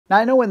Now,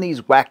 I know in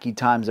these wacky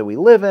times that we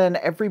live in,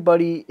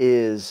 everybody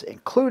is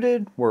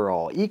included, we're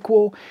all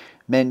equal.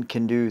 Men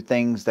can do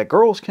things that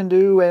girls can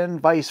do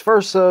and vice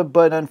versa,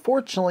 but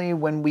unfortunately,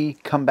 when we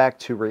come back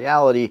to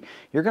reality,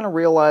 you're going to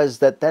realize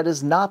that that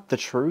is not the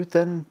truth,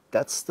 and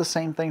that's the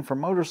same thing for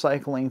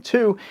motorcycling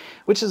too,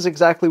 which is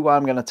exactly why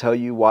I'm going to tell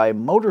you why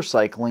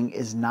motorcycling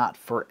is not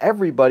for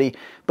everybody.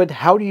 But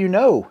how do you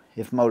know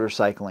if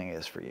motorcycling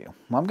is for you?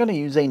 Well, I'm going to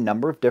use a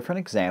number of different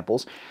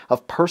examples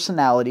of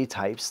personality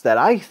types that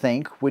I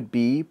think would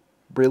be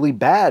really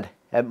bad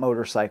at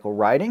motorcycle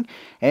riding,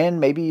 and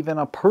maybe even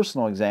a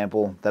personal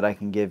example that I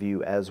can give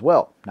you as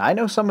well. Now, I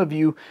know some of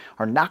you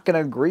are not going to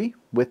agree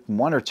with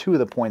one or two of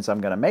the points I'm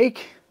going to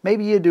make.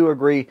 Maybe you do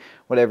agree.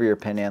 Whatever your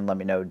opinion, let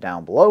me know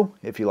down below.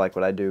 If you like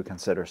what I do,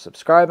 consider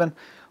subscribing.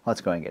 Let's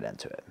go and get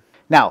into it.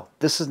 Now,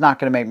 this is not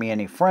going to make me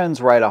any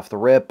friends right off the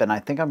rip, and I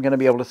think I'm going to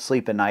be able to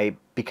sleep at night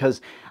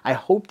because I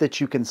hope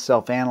that you can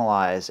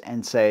self-analyze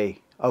and say,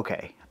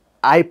 okay,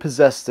 I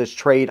possess this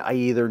trait. I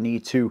either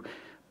need to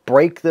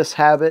break this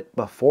habit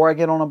before I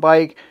get on a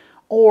bike,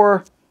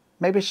 or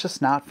maybe it's just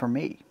not for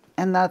me,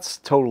 and that's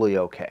totally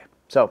okay.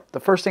 So the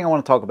first thing I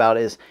want to talk about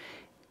is,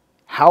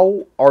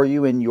 how are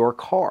you in your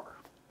car?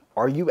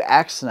 Are you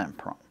accident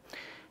prone?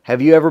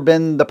 Have you ever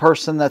been the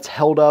person that's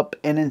held up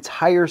an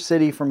entire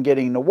city from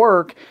getting to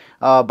work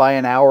by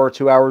an hour or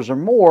 2 hours or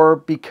more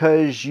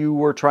because you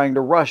were trying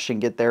to rush and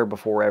get there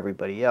before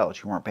everybody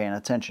else? You weren't paying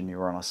attention, you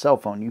were on a cell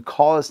phone, you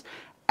caused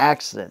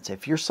accidents.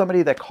 If you're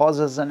somebody that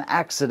causes an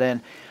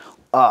accident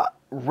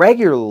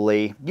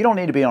regularly, you don't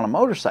need to be on a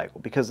motorcycle,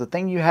 because the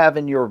thing you have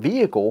in your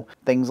vehicle,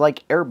 things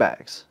like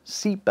airbags,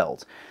 seat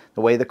belts,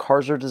 the way the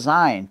cars are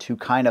designed to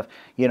kind of,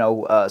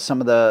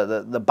 some of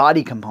the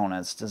body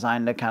components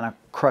designed to kind of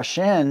crush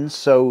in,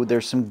 so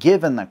there's some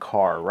give in the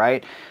car,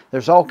 right?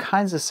 There's all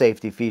kinds of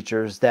safety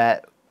features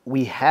that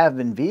we have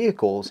in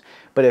vehicles,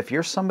 but if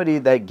you're somebody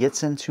that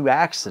gets into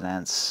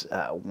accidents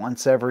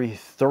once every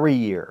 3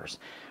 years,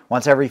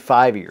 once every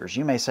 5 years,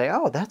 you may say,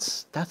 oh,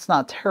 that's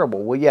not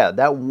terrible. Well, yeah,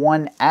 that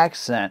one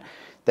accident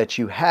that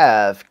you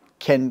have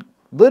can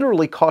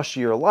literally cost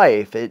you your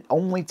life. It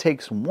only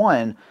takes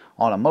one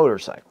on a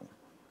motorcycle.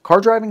 Car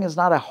driving is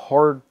not a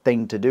hard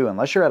thing to do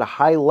unless you're at a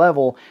high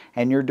level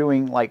and you're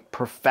doing like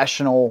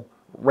professional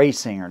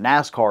racing or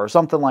NASCAR or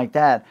something like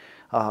that.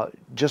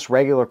 Just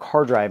regular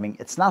car driving,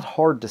 it's not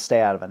hard to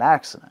stay out of an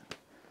accident.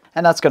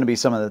 And that's going to be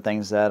some of the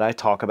things that I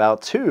talk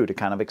about too, to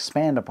kind of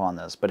expand upon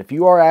this. But if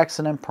you are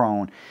accident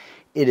prone,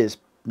 it is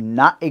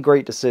not a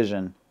great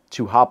decision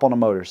to hop on a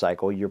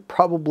motorcycle. You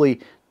probably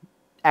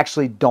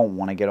actually don't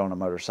want to get on a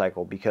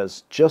motorcycle,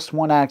 because just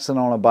one accident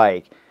on a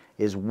bike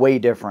is way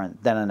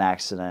different than an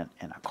accident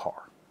in a car.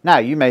 Now,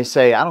 you may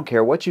say, I don't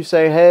care what you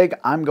say, Haig,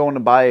 I'm going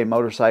to buy a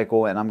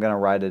motorcycle and I'm going to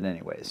ride it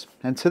anyways.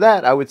 And to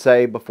that, I would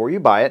say, before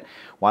you buy it,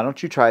 why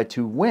don't you try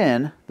to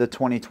win the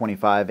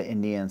 2025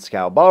 Indian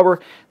Scout Bobber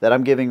that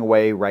I'm giving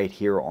away right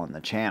here on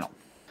the channel.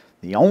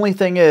 The only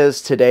thing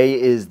is, today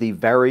is the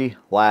very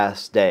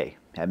last day.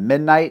 At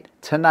midnight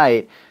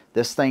tonight,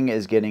 this thing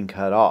is getting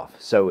cut off.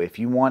 So if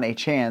you want a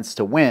chance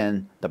to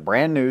win the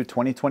brand new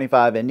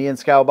 2025 Indian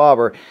Scout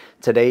Bobber,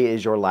 today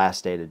is your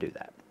last day to do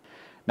that.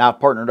 Now,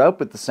 I've partnered up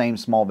with the same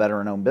small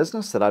veteran-owned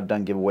business that I've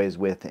done giveaways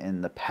with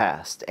in the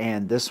past.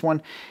 And this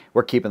one,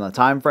 we're keeping the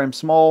time frame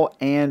small,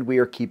 and we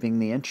are keeping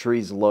the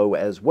entries low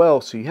as well,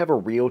 so you have a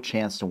real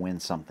chance to win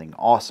something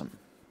awesome.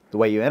 The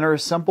way you enter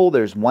is simple.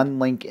 There's one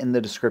link in the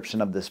description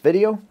of this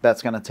video.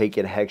 That's going to take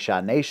you to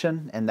Headshot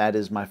Nation, and that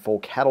is my full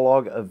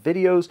catalog of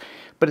videos.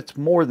 But it's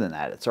more than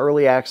that. It's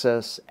early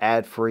access,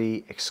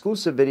 ad-free,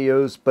 exclusive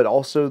videos, but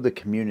also the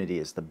community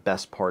is the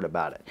best part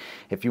about it.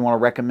 If you want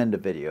to recommend a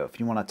video, if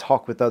you want to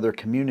talk with other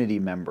community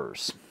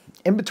members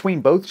in between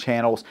both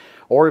channels,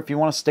 or if you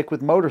want to stick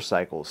with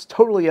motorcycles,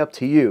 totally up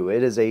to you.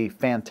 It is a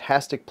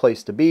fantastic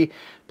place to be.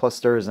 Plus,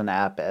 there is an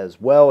app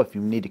as well. If you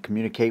need to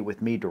communicate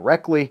with me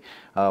directly,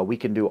 we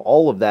can do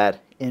all of that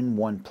in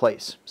one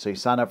place. So you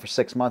sign up for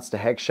 6 months to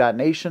Headshot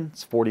Nation.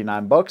 It's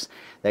 49 bucks.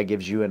 That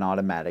gives you an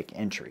automatic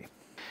entry.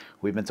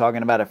 We've been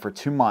talking about it for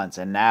 2 months,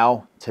 and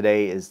now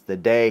today is the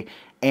day,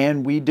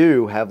 and we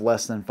do have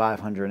less than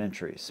 500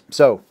 entries.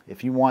 So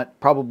if you want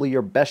probably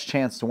your best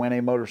chance to win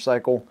a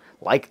motorcycle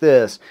like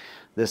this,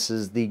 this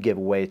is the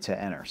giveaway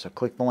to enter. So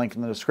click the link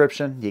in the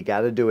description. You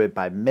got to do it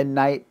by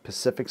midnight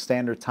Pacific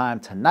Standard Time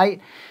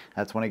tonight.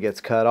 That's when it gets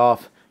cut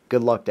off.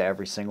 Good luck to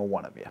every single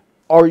one of you.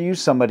 Are you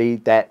somebody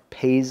that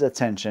pays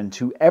attention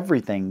to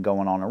everything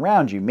going on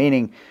around you?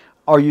 Meaning,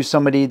 are you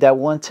somebody that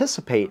will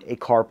anticipate a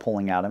car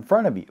pulling out in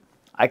front of you?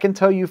 I can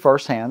tell you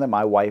firsthand that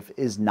my wife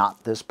is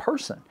not this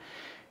person.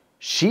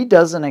 She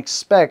doesn't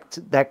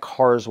expect that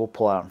cars will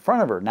pull out in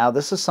front of her. Now,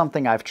 this is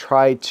something I've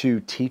tried to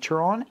teach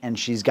her on, and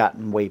she's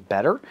gotten way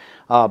better.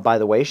 By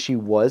the way, she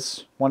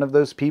was one of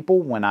those people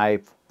when I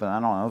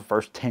don't know, the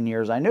first 10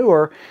 years I knew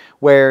her,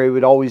 where it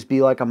would always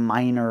be like a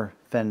minor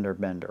fender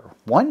bender.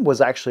 One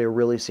was actually a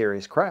really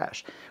serious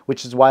crash,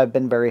 which is why I've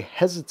been very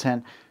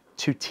hesitant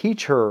to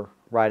teach her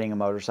riding a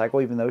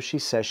motorcycle, even though she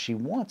says she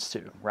wants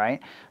to,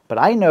 right? But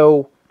I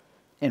know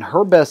in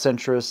her best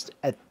interest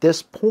at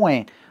this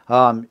point,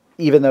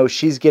 even though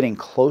she's getting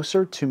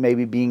closer to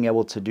maybe being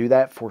able to do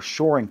that for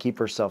sure and keep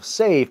herself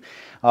safe,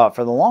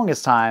 for the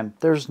longest time,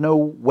 there's no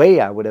way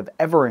I would have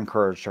ever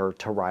encouraged her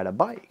to ride a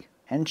bike.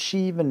 And she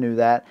even knew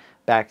that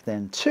back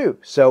then too.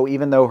 So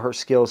even though her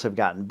skills have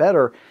gotten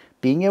better,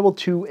 being able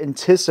to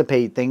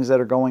anticipate things that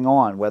are going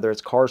on, whether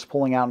it's cars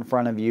pulling out in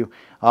front of you,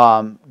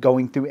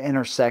 going through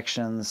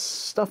intersections,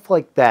 stuff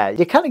like that.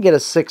 You kind of get a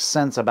sixth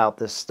sense about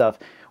this stuff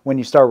when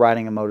you start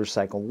riding a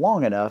motorcycle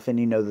long enough and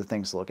you know the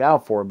things to look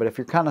out for. But if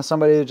you're kind of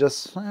somebody that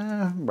just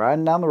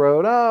riding down the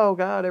road, oh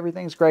God,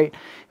 everything's great,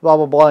 blah,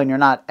 blah, blah, and you're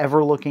not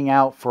ever looking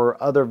out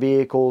for other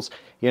vehicles,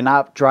 you're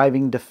not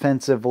driving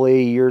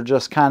defensively, you're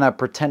just kind of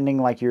pretending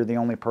like you're the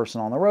only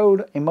person on the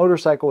road, a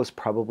motorcycle is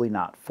probably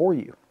not for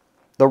you.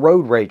 The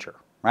road rager,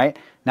 right?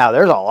 Now,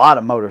 there's a lot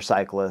of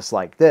motorcyclists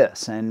like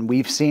this, and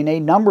we've seen a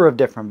number of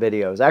different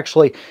videos.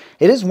 Actually,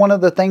 it is one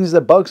of the things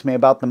that bugs me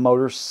about the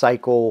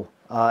motorcycle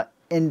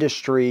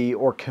industry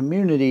or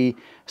community,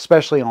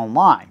 especially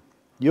online.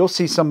 You'll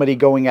see somebody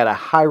going at a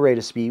high rate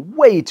of speed,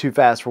 way too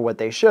fast for what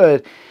they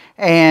should,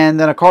 and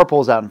then a car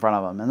pulls out in front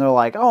of them, and they're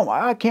like, oh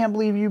my, I can't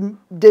believe you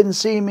didn't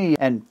see me,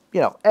 and you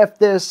know, F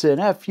this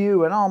and F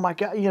you, and oh my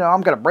God, you know,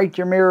 I'm gonna break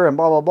your mirror and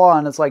blah, blah, blah,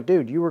 and it's like,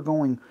 dude, you were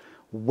going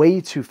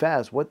way too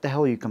fast. What the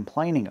hell are you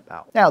complaining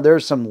about? Now,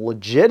 there's some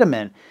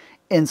legitimate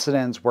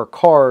incidents where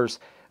cars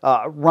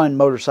run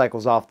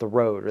motorcycles off the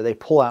road, or they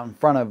pull out in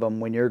front of them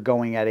when you're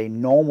going at a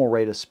normal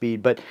rate of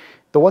speed. But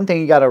the one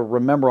thing you got to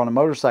remember on a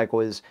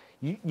motorcycle is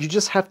you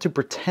just have to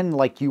pretend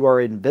like you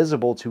are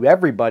invisible to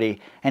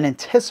everybody and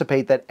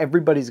anticipate that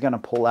everybody's going to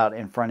pull out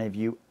in front of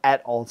you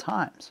at all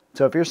times.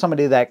 So if you're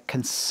somebody that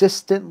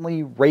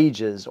consistently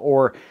rages,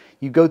 or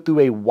you go through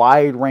a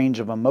wide range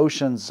of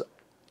emotions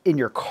in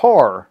your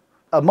car,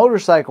 a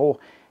motorcycle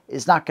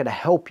is not going to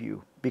help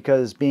you,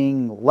 because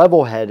being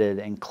level-headed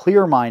and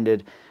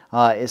clear-minded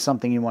is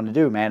something you want to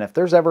do, man. If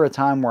there's ever a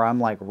time where I'm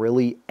like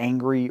really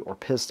angry or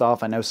pissed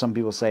off, I know some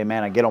people say,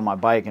 man, I get on my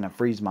bike and it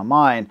frees my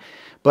mind,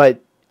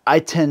 but I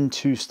tend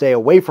to stay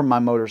away from my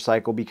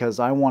motorcycle because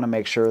I want to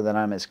make sure that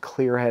I'm as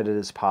clear-headed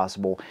as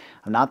possible.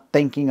 I'm not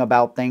thinking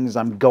about things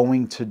I'm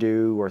going to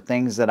do or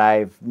things that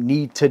I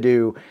need to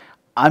do.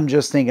 I'm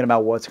just thinking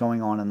about what's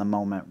going on in the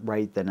moment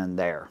right then and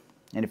there.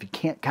 And if you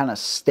can't kind of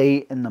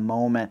stay in the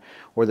moment,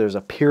 or there's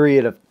a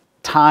period of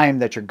time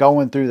that you're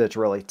going through that's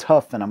really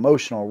tough and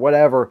emotional or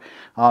whatever,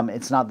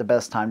 it's not the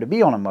best time to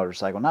be on a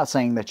motorcycle. Not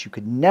saying that you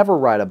could never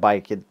ride a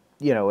bike,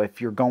 you know,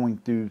 if you're going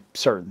through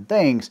certain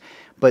things,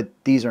 but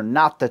these are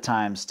not the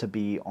times to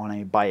be on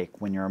a bike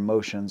when your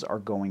emotions are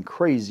going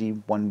crazy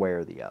one way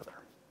or the other.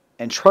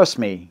 And trust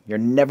me, you're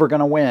never going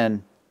to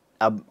win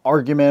an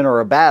argument or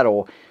a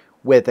battle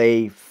with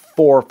a 4,000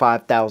 or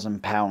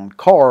 5,000 pound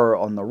car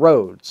on the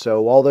road.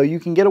 So although you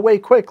can get away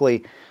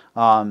quickly,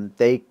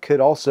 they could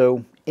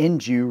also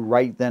end you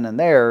right then and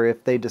there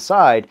if they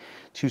decide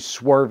to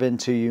swerve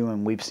into you,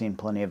 and we've seen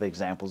plenty of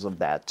examples of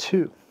that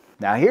too.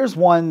 Now here's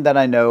one that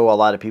I know a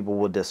lot of people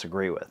will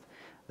disagree with.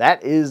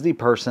 That is the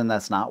person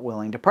that's not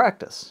willing to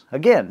practice.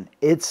 Again,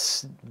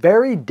 it's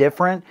very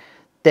different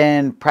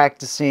than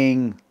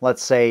practicing,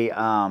 let's say,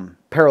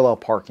 parallel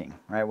parking,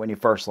 right, when you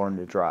first learn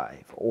to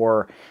drive,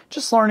 or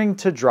just learning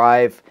to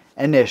drive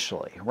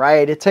initially,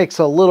 right? It takes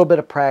a little bit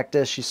of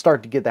practice. You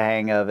start to get the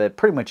hang of it.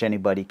 Pretty much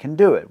anybody can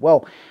do it.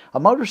 Well, a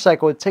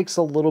motorcycle, it takes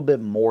a little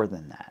bit more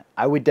than that.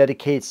 I would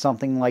dedicate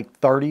something like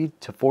 30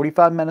 to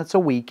 45 minutes a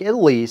week at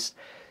least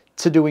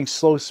to doing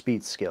slow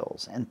speed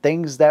skills and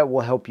things that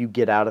will help you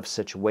get out of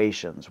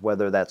situations,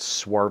 whether that's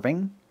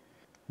swerving,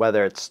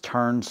 whether it's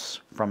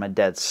turns from a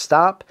dead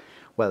stop,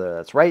 whether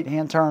that's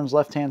right-hand turns,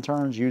 left-hand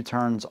turns,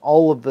 U-turns,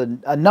 all of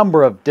a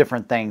number of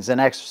different things and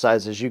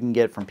exercises you can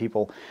get from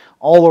people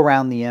all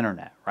around the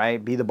internet,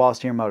 right? Be the boss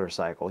to your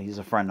motorcycle. He's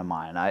a friend of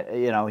mine.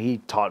 He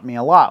taught me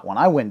a lot when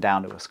I went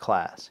down to his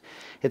class.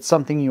 It's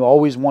something you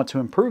always want to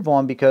improve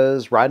on,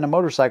 because riding a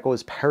motorcycle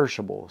is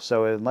perishable.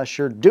 So unless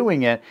you're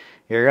doing it,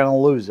 you're going to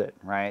lose it,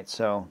 right?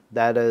 So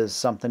that is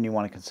something you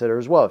want to consider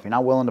as well. If you're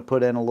not willing to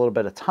put in a little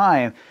bit of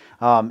time,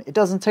 it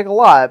doesn't take a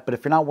lot, but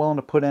if you're not willing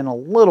to put in a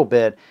little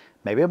bit,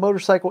 maybe a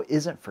motorcycle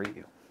isn't for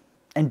you.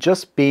 And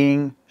just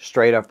being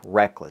straight up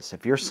reckless.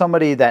 If you're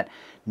somebody that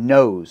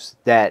knows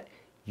that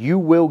you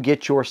will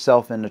get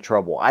yourself into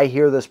trouble. I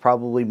hear this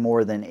probably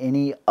more than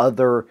any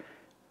other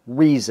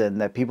reason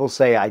that people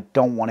say, I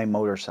don't want a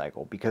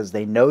motorcycle, because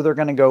they know they're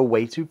going to go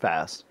way too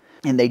fast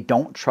and they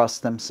don't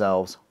trust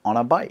themselves on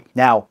a bike.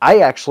 Now, I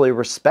actually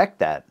respect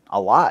that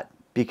a lot,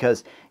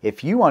 because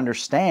if you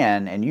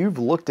understand and you've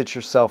looked at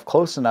yourself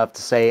close enough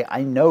to say,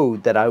 I know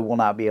that I will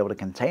not be able to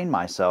contain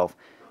myself,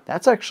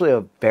 that's actually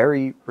a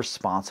very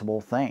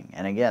responsible thing.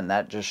 And again,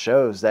 that just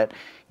shows that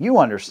you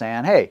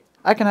understand, hey,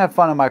 I can have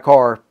fun in my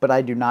car, but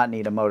I do not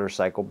need a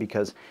motorcycle,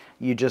 because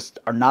you just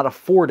are not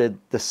afforded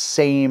the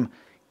same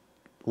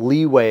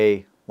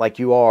leeway like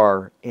you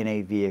are in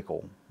a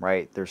vehicle,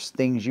 right? There's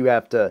things you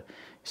have to,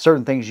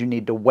 certain things you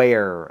need to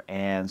wear,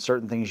 and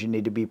certain things you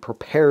need to be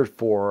prepared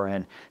for,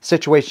 and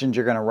situations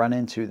you're going to run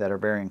into that are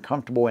very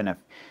uncomfortable. And if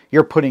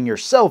you're putting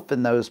yourself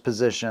in those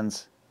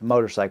positions, the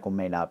motorcycle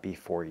may not be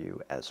for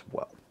you as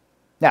well.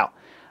 Now,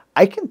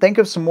 I can think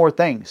of some more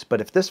things,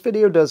 but if this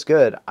video does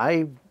good,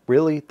 I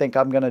really think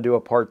I'm going to do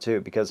a part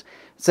 2 because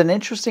it's an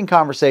interesting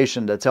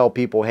conversation to tell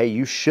people, hey,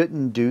 you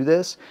shouldn't do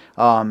this.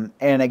 And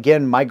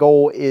again, my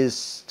goal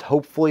is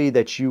hopefully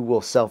that you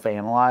will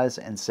self-analyze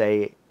and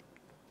say,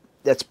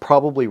 that's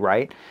probably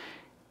right.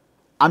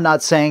 I'm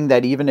not saying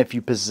that even if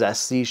you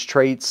possess these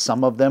traits,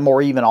 some of them,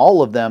 or even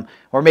all of them,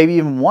 or maybe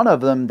even one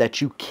of them, that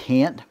you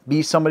can't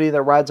be somebody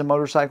that rides a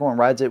motorcycle and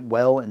rides it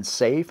well and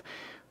safe.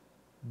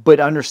 But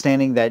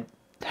understanding that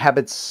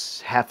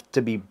habits have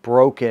to be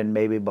broken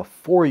maybe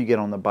before you get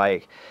on the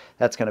bike,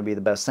 that's going to be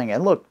the best thing.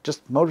 And look,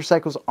 just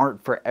motorcycles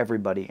aren't for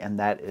everybody, and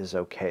that is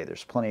okay.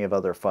 There's plenty of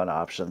other fun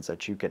options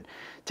that you can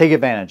take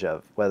advantage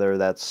of, whether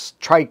that's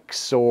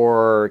trikes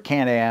or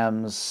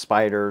Can-Ams,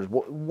 Spyders,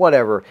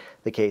 whatever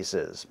the case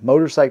is.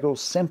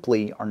 Motorcycles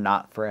simply are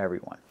not for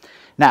everyone.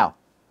 Now,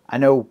 I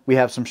know we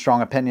have some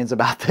strong opinions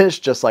about this,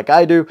 just like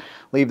I do.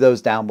 Leave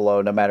those down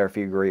below, no matter if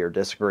you agree or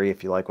disagree.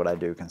 If you like what I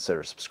do,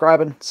 consider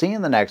subscribing. See you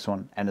in the next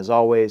one, and as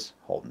always,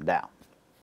 hold them down.